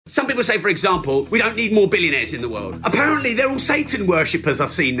Some people say, for example, we don't need more billionaires in the world. Apparently, they're all Satan worshippers,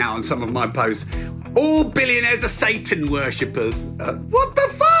 I've seen now on some of my posts. All billionaires are Satan worshippers. What the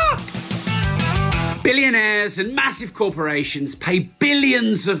fuck? Billionaires and massive corporations pay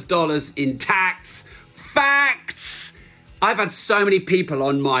billions of dollars in tax. Facts! I've had so many people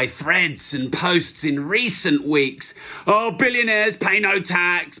on my threads and posts in recent weeks. Oh, billionaires pay no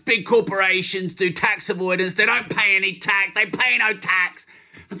tax. Big corporations do tax avoidance. They don't pay any tax. They pay no tax.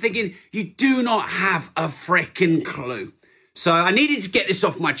 I'm thinking, you do not have a frickin' clue. So I needed to get this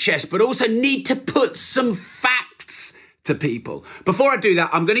off my chest, but also need to put some facts to people. Before I do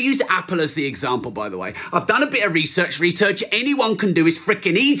that, I'm going to use Apple as the example, by the way. I've done a bit of research. Research anyone can do is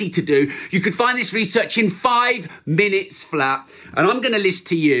freaking easy to do. You could find this research in 5 minutes flat. And I'm going to list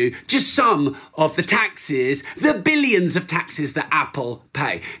to you just some of the taxes, the billions of taxes that Apple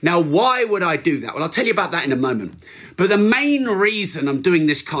pay. Now, why would I do that? Well, I'll tell you about that in a moment. But the main reason I'm doing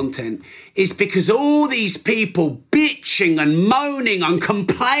this content is because all these people bitching and moaning and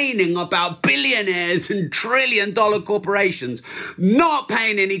complaining about billionaires and trillion-dollar corporations not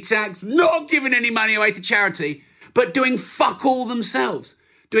paying any tax, not giving any money away to charity, but doing fuck all themselves,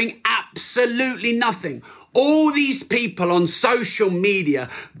 doing absolutely nothing. All these people on social media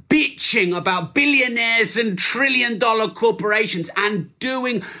bitching about billionaires and trillion-dollar corporations and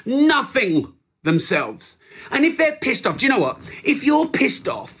doing nothing themselves. And if they're pissed off, do you know what? If you're pissed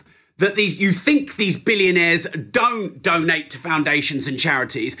off that you think these billionaires don't donate to foundations and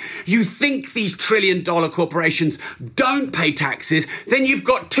charities, you think these trillion-dollar corporations don't pay taxes, then you've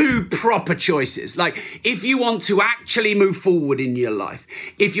got two proper choices. Like, if you want to actually move forward in your life,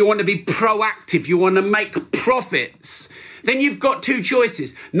 if you want to be proactive, you want to make profits, then you've got two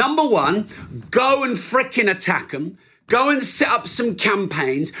choices. Number one, go and frickin' attack them. Go and set up some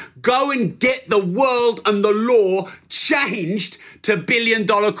campaigns. Go and get the world and the law changed to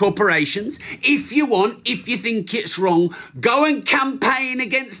billion-dollar corporations. If you want, if you think it's wrong, go and campaign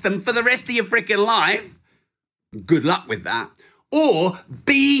against them for the rest of your freaking life. Good luck with that. Or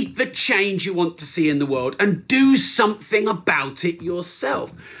be the change you want to see in the world and do something about it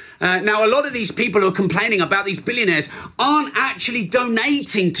yourself. Now, a lot of these people who are complaining about these billionaires aren't actually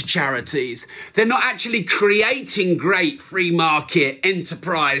donating to charities. They're not actually creating great free market,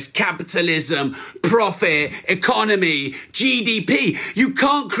 enterprise, capitalism, profit, economy, GDP. You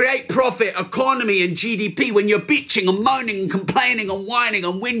can't create profit, economy and GDP when you're bitching and moaning and complaining and whining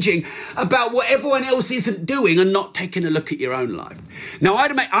and whinging about what everyone else isn't doing and not taking a look at your own life. Now,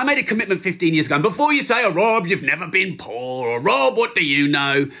 I made a commitment 15 years ago. And before you say, oh, Rob, you've never been poor, or Rob, what do you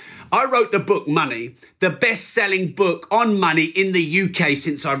know? I wrote the book Money, the best-selling book on money in the UK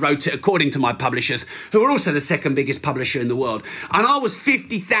since I wrote it, according to my publishers, who are also the second biggest publisher in the world. And I was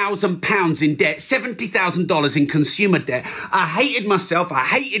 £50,000 in debt, $70,000 in consumer debt. I hated myself. I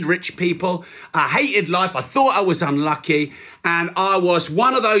hated rich people. I hated life. I thought I was unlucky. And I was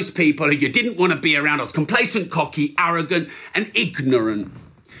one of those people who you didn't want to be around. I was complacent, cocky, arrogant, and ignorant.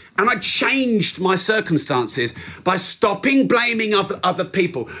 And I changed my circumstances by stopping blaming other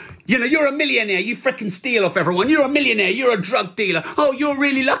people. You know, you're a millionaire, you frickin' steal off everyone. You're a millionaire, you're a drug dealer. Oh, you're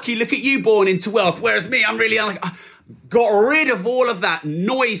really lucky, look at you born into wealth. Whereas me, I'm really unlucky. I got rid of all of that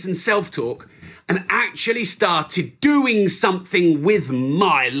noise and self-talk and actually started doing something with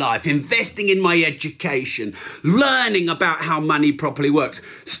my life, investing in my education, learning about how money properly works,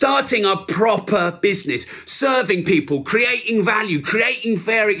 starting a proper business, serving people, creating value, creating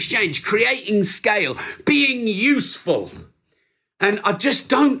fair exchange, creating scale, being useful. And I just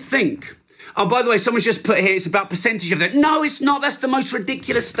don't think... Oh, by the way, someone's just put here, it's about percentage of that. No, it's not. That's the most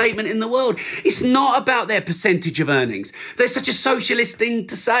ridiculous statement in the world. It's not about their percentage of earnings. There's such a socialist thing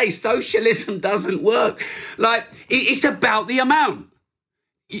to say. Socialism doesn't work. Like, it's about the amount.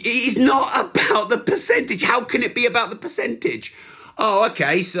 It's not about the percentage. How can it be about the percentage? Oh,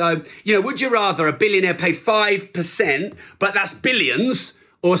 okay. So, you know, would you rather a billionaire pay 5%, but that's billions,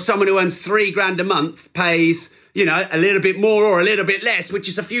 or someone who earns $3,000 a month pays, you know, a little bit more or a little bit less, which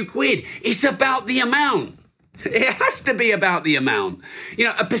is a few quid? It's about the amount. It has to be about the amount. You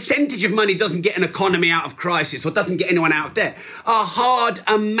know, a percentage of money doesn't get an economy out of crisis or doesn't get anyone out of debt. A hard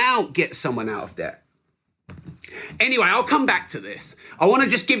amount gets someone out of debt. Anyway, I'll come back to this. I want to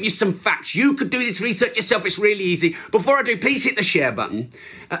just give you some facts. You could do this research yourself. It's really easy. Before I do, please hit the share button.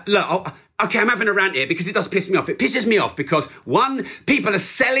 Okay, I'm having a rant here because it does piss me off. It pisses me off because, one, people are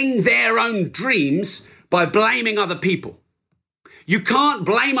selling their own dreams by blaming other people. You can't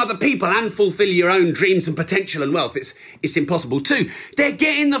blame other people and fulfill your own dreams and potential and wealth. It's impossible. 2, they're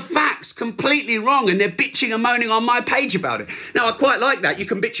getting the facts completely wrong and they're bitching and moaning on my page about it. Now, I quite like that. You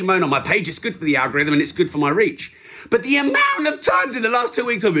can bitch and moan on my page. It's good for the algorithm and it's good for my reach. But the amount of times in the last 2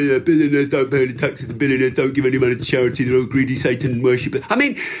 weeks I've been, billionaires don't pay any taxes and billionaires don't give any money to charity, they're all greedy Satan worshippers. I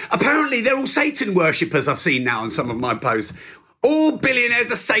mean, apparently they're all Satan worshippers I've seen now on some of my posts. All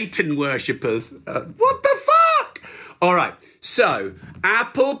billionaires are Satan worshippers. What the fuck? All right. So,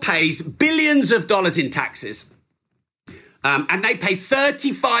 Apple pays billions of dollars in taxes, and they pay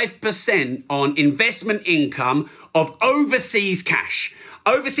 35% on investment income of overseas cash.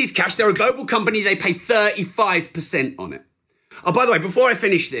 Overseas cash, they're a global company, they pay 35% on it. Oh, by the way, before I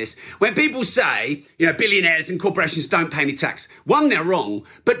finish this, when people say, billionaires and corporations don't pay any tax, 1, they're wrong,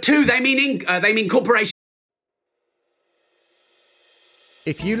 but 2, they mean corporations.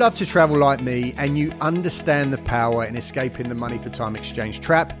 If you love to travel like me and you understand the power in escaping the money for time exchange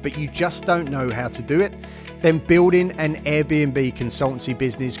trap, but you just don't know how to do it, then building an Airbnb consultancy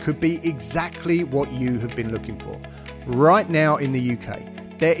business could be exactly what you have been looking for. Right now in the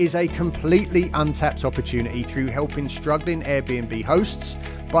UK, there is a completely untapped opportunity through helping struggling Airbnb hosts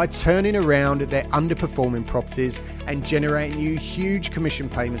by turning around their underperforming properties and generating you huge commission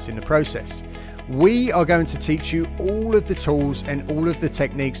payments in the process. We are going to teach you all of the tools and all of the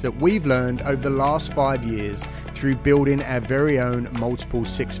techniques that we've learned over the last 5 years through building our very own multiple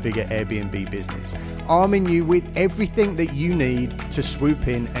 6-figure Airbnb business, arming you with everything that you need to swoop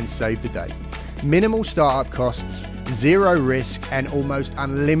in and save the day. Minimal startup costs, 0 risk, and almost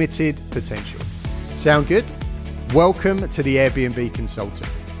unlimited potential. Sound good? Welcome to the Airbnb Consultant.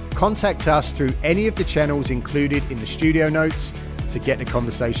 Contact us through any of the channels included in the studio notes to get the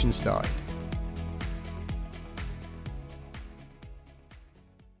conversation started.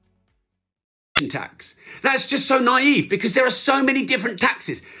 Tax. That's just so naive because there are so many different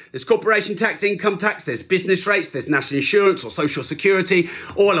taxes. There's corporation tax, income tax, there's business rates, there's national insurance or social security,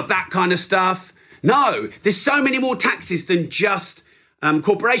 all of that kind of stuff. No, there's so many more taxes than just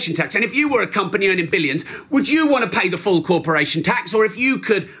corporation tax. And if you were a company earning billions, would you want to pay the full corporation tax? Or if you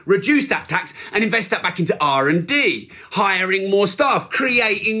could reduce that tax and invest that back into R&D, hiring more staff,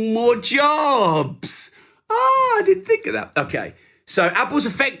 creating more jobs? I didn't think of that. Okay, so Apple's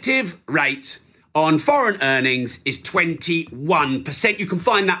effective rate on foreign earnings is 21%. You can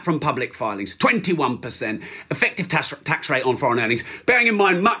find that from public filings. 21% effective tax rate on foreign earnings. Bearing in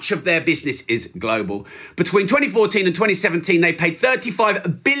mind, much of their business is global. Between 2014 and 2017, they paid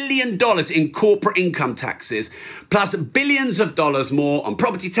 $35 billion in corporate income taxes, plus billions of dollars more on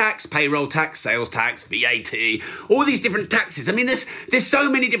property tax, payroll tax, sales tax, VAT, all these different taxes. I mean, there's so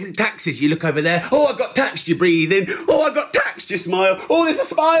many different taxes. You look over there. Oh, I got taxed. You breathe in. Oh, I got taxed. You smile. Oh, there's a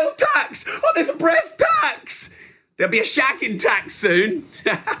smile tax. Oh, there's a breath tax. There'll be a shacking tax soon.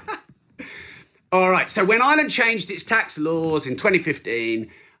 All right. So when Ireland changed its tax laws in 2015,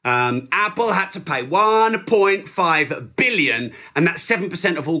 Apple had to pay $1.5 billion, and that's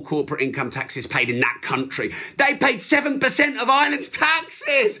 7% of all corporate income taxes paid in that country. They paid 7% of Ireland's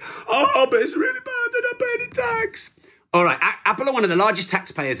taxes. Oh, but it's really bad they don't pay any tax. All right, Apple are one of the largest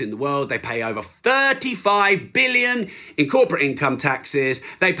taxpayers in the world. They pay over $35 billion in corporate income taxes.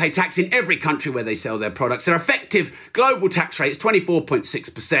 They pay tax in every country where they sell their products. Their effective global tax rate is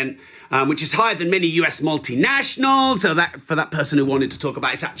 24.6%, which is higher than many US multinationals. So that for that person who wanted to talk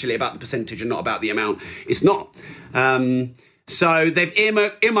about, it's actually about the percentage and not about the amount. It's not. So they've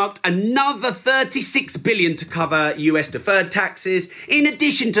earmarked another $36 billion to cover US deferred taxes, in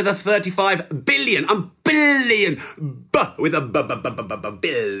addition to the $35 billion. Billion.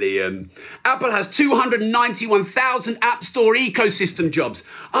 Billion. Apple has 291,000 App Store ecosystem jobs.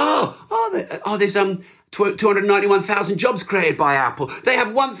 There's 291,000 jobs created by Apple. They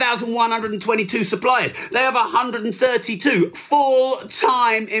have 1,122 suppliers. They have 132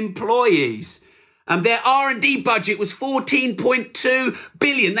 full-time employees. Their R&D budget was $14.2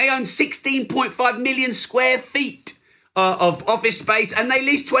 billion. They own 16.5 million square feet of office space, and they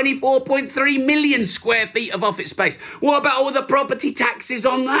lease 24.3 million square feet of office space. What about all the property taxes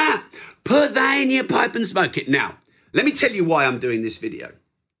on that? Put that in your pipe and smoke it. Now, let me tell you why I'm doing this video.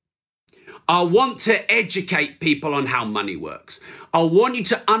 I want to educate people on how money works. I want you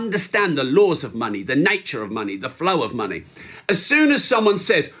to understand the laws of money, the nature of money, the flow of money. As soon as someone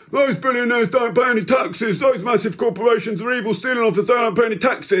says, those billionaires don't pay any taxes, those massive corporations are evil, stealing off us, they don't pay any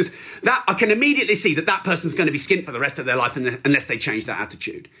taxes, that I can immediately see that person's going to be skint for the rest of their life unless they change that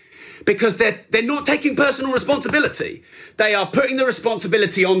attitude. Because they're not taking personal responsibility. They are putting the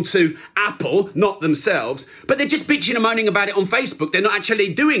responsibility onto Apple, not themselves, but they're just bitching and moaning about it on Facebook. They're not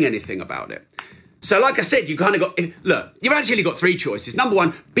actually doing anything about it. So like I said, you kind of got, look, you've actually got three choices. Number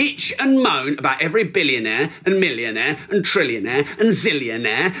one, bitch and moan about every billionaire and millionaire and trillionaire and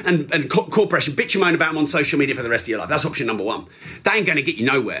zillionaire and corporation. Bitch and moan about them on social media for the rest of your life. That's option number one. That ain't going to get you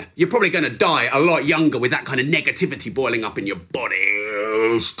nowhere. You're probably going to die a lot younger with that kind of negativity boiling up in your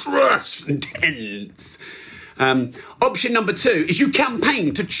body. Stress and tense. Option number two is you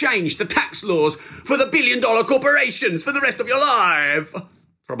campaign to change the tax laws for the billion-dollar corporations for the rest of your life.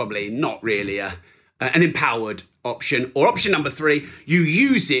 Probably not really an empowered option. Or option number three, you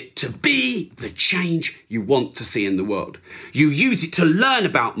use it to be the change you want to see in the world. You use it to learn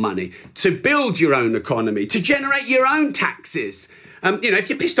about money, to build your own economy, to generate your own taxes. If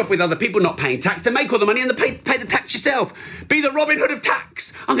you're pissed off with other people not paying tax, then make all the money and then pay the tax yourself. Be the Robin Hood of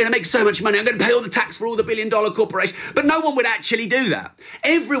tax. I'm going to make so much money. I'm going to pay all the tax for all the billion-dollar corporations. But no one would actually do that.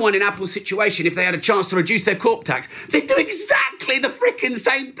 Everyone in Apple's situation, if they had a chance to reduce their corp tax, they'd do exactly the frickin'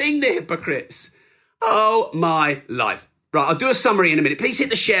 same thing, the hypocrites. Oh, my life. Right, I'll do a summary in a minute. Please hit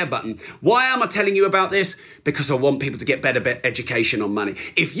the share button. Why am I telling you about this? Because I want people to get better education on money.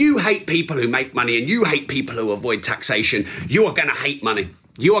 If you hate people who make money and you hate people who avoid taxation, you are going to hate money.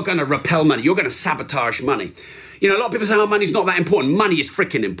 You are going to repel money. You're going to sabotage money. A lot of people say, oh, money's not that important. Money is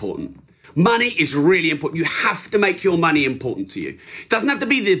freaking important. Money is really important. You have to make your money important to you. It doesn't have to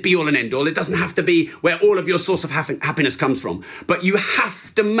be the be-all and end-all. It doesn't have to be where all of your source of happiness comes from. But you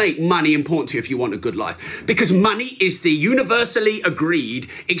have to make money important to you if you want a good life. Because money is the universally agreed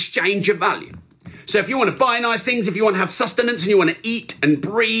exchange of value. So if you want to buy nice things, if you want to have sustenance and you want to eat and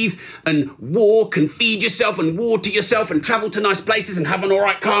breathe and walk and feed yourself and water yourself and travel to nice places and have an all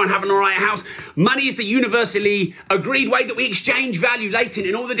right car and have an all right house, money is the universally agreed way that we exchange value latent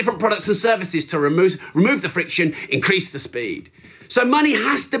in all the different products and services to remove the friction, increase the speed. So money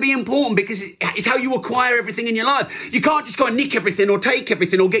has to be important because it's how you acquire everything in your life. You can't just go and nick everything or take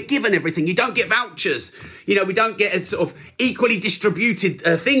everything or get given everything. You don't get vouchers. We don't get sort of equally distributed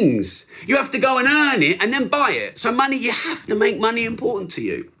things. You have to go and earn it and then buy it. So money, you have to make money important to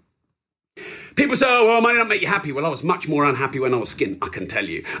you. People say, oh, well, money don't make you happy. Well, I was much more unhappy when I was skint, I can tell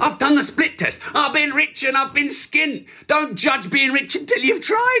you. I've done the split test. I've been rich and I've been skint. Don't judge being rich until you've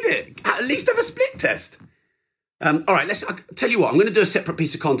tried it. At least have a split test. All right, I'll tell you what, I'm going to do a separate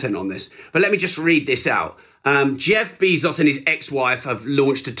piece of content on this, but let me just read this out. Jeff Bezos and his ex-wife have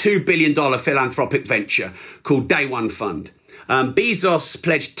launched a $2 billion philanthropic venture called Day One Fund. Bezos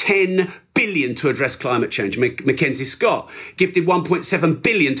pledged $10 billion to address climate change. Mackenzie Scott gifted $1.7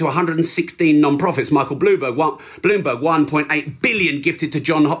 billion to 116 non-profits. Michael Bloomberg, $1.8 billion gifted to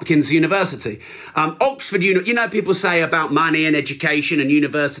Johns Hopkins University. Oxford, people say about money and education and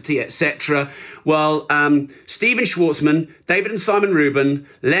university, etc. Well, Stephen Schwartzman, David and Simon Rubin,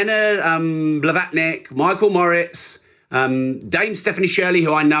 Leonard Blavatnik, Michael Moritz, Dame Stephanie Shirley,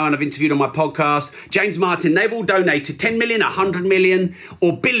 who I know and I've interviewed on my podcast, James Martin, they've all donated 10 million, 100 million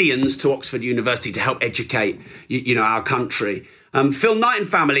or billions to Oxford University to help educate, our country. Phil Knight and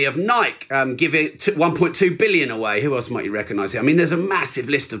family of Nike give it 1.2 billion away. Who else might you recognise here? I mean, there's a massive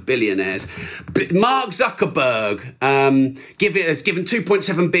list of billionaires. Mark Zuckerberg has given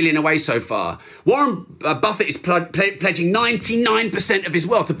 2.7 billion away so far. Warren Buffett is pledging 99% of his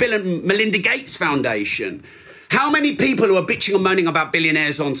wealth. The Bill and Melinda Gates Foundation. How many people who are bitching and moaning about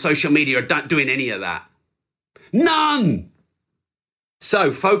billionaires on social media are doing any of that? None!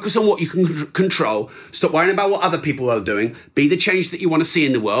 So focus on what you can control. Stop worrying about what other people are doing. Be the change that you want to see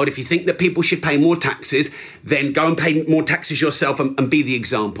in the world. If you think that people should pay more taxes, then go and pay more taxes yourself and be the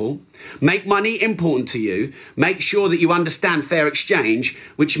example. Make money important to you. Make sure that you understand fair exchange,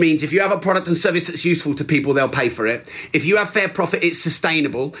 which means if you have a product and service that's useful to people, they'll pay for it. If you have fair profit, it's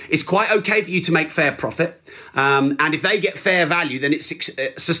sustainable. It's quite okay for you to make fair profit. And if they get fair value, then it's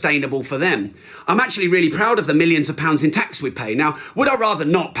sustainable for them. I'm actually really proud of the millions of pounds in tax we pay. Now, would I rather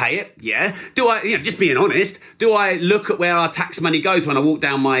not pay it? Yeah. Do I, just being honest, do I look at where our tax money goes when I walk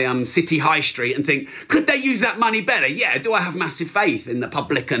down my city high street and think, could they use that money better? Yeah. Do I have massive faith in the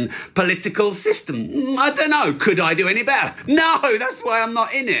public and political system? I don't know. Could I do any better? No, that's why I'm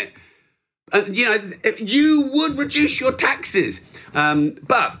not in it. You would reduce your taxes.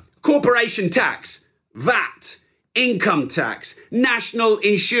 But corporation tax, VAT, income tax, national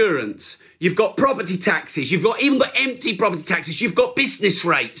insurance, you've got property taxes, you've even got empty property taxes, you've got business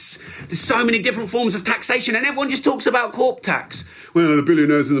rates. There's so many different forms of taxation and everyone just talks about corp tax. Well, the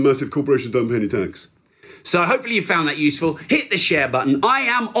billionaires and the massive corporations don't pay any tax. So hopefully you found that useful. Hit the share button. I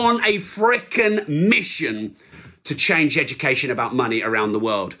am on a frickin' mission to change education about money around the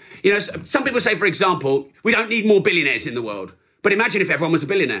world. Some people say, for example, we don't need more billionaires in the world. But imagine if everyone was a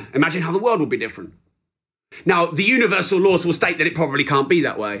billionaire. Imagine how the world would be different. Now, the universal laws will state that it probably can't be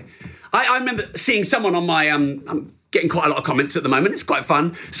that way. I remember seeing someone on my, I'm getting quite a lot of comments at the moment, it's quite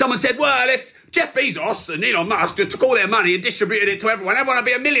fun. Someone said, well, if Jeff Bezos and Elon Musk just took all their money and distributed it to everyone would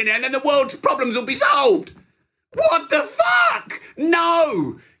be a millionaire and then the world's problems will be solved. What the fuck?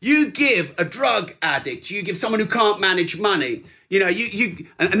 No! You give a drug addict, you give someone who can't manage money,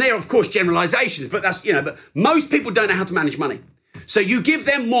 and they're of course generalizations, but but most people don't know how to manage money. So you give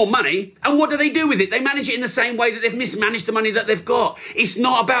them more money, and what do they do with it? They manage it in the same way that they've mismanaged the money that they've got. It's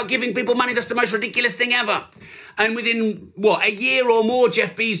not about giving people money. That's the most ridiculous thing ever. And within, a year or more,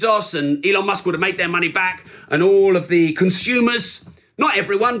 Jeff Bezos and Elon Musk would have made their money back, and all of the consumers, not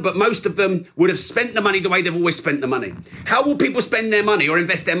everyone, but most of them, would have spent the money the way they've always spent the money. How will people spend their money or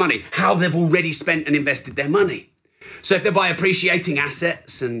invest their money? How they've already spent and invested their money. So if they buy appreciating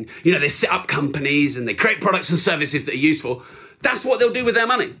assets and, they set up companies and they create products and services that are useful, that's what they'll do with their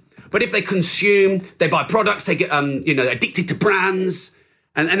money. But if they consume, they buy products, they get, addicted to brands,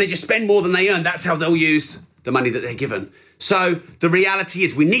 and they just spend more than they earn, that's how they'll use the money that they're given. So the reality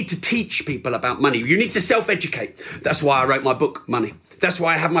is we need to teach people about money. You need to self-educate. That's why I wrote my book, Money. That's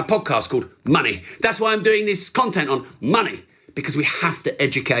why I have my podcast called Money. That's why I'm doing this content on money. Because we have to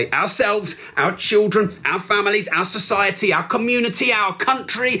educate ourselves, our children, our families, our society, our community, our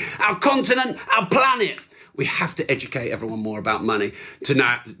country, our continent, our planet. We have to educate everyone more about money, to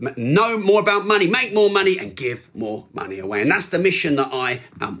know more about money, make more money, and give more money away. And that's the mission that I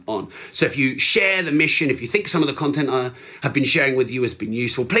am on. So if you share the mission, if you think some of the content I have been sharing with you has been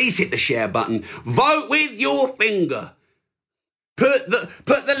useful, please hit the share button. Vote with your finger. Put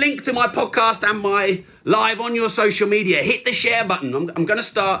the link to my podcast and my live on your social media. Hit the share button. I'm going to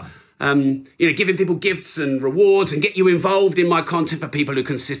start giving people gifts and rewards and get you involved in my content for people who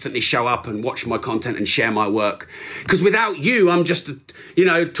consistently show up and watch my content and share my work. Because without you, I'm just,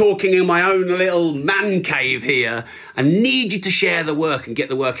 talking in my own little man cave here. I need you to share the work and get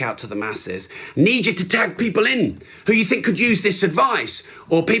the work out to the masses. Need you to tag people in who you think could use this advice,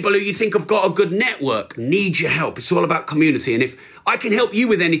 or people who you think have got a good network. Need your help. It's all about community. And if I can help you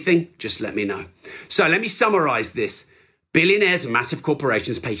with anything, just let me know. So let me summarize this. Billionaires and massive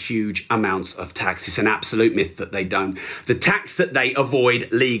corporations pay huge amounts of tax. It's an absolute myth that they don't. The tax that they avoid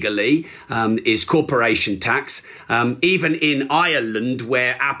legally is corporation tax. Even in Ireland,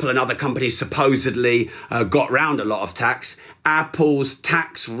 where Apple and other companies supposedly got round a lot of tax, Apple's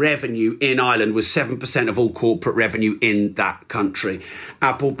tax revenue in Ireland was 7% of all corporate revenue in that country.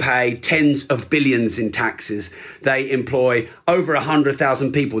 Apple pay tens of billions in taxes. They employ over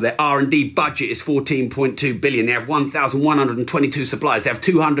 100,000 people. Their R&D budget is 14.2 billion. They have 1,122 suppliers. They have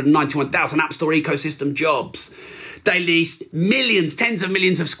 291,000 App Store ecosystem jobs. They lease millions, tens of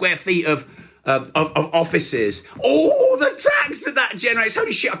millions of square feet of offices. All the tax that generates.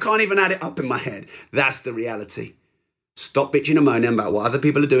 Holy shit, I can't even add it up in my head. That's the reality. Stop bitching and moaning about what other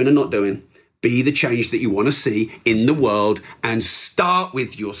people are doing and not doing. Be the change that you want to see in the world, and start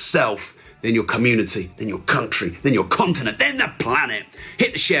with yourself, then your community, then your country, then your continent, then the planet.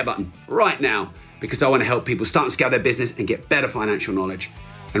 Hit the share button right now, because I want to help people start and scale their business and get better financial knowledge.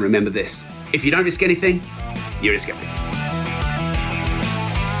 And remember this, if you don't risk anything, you risk everything.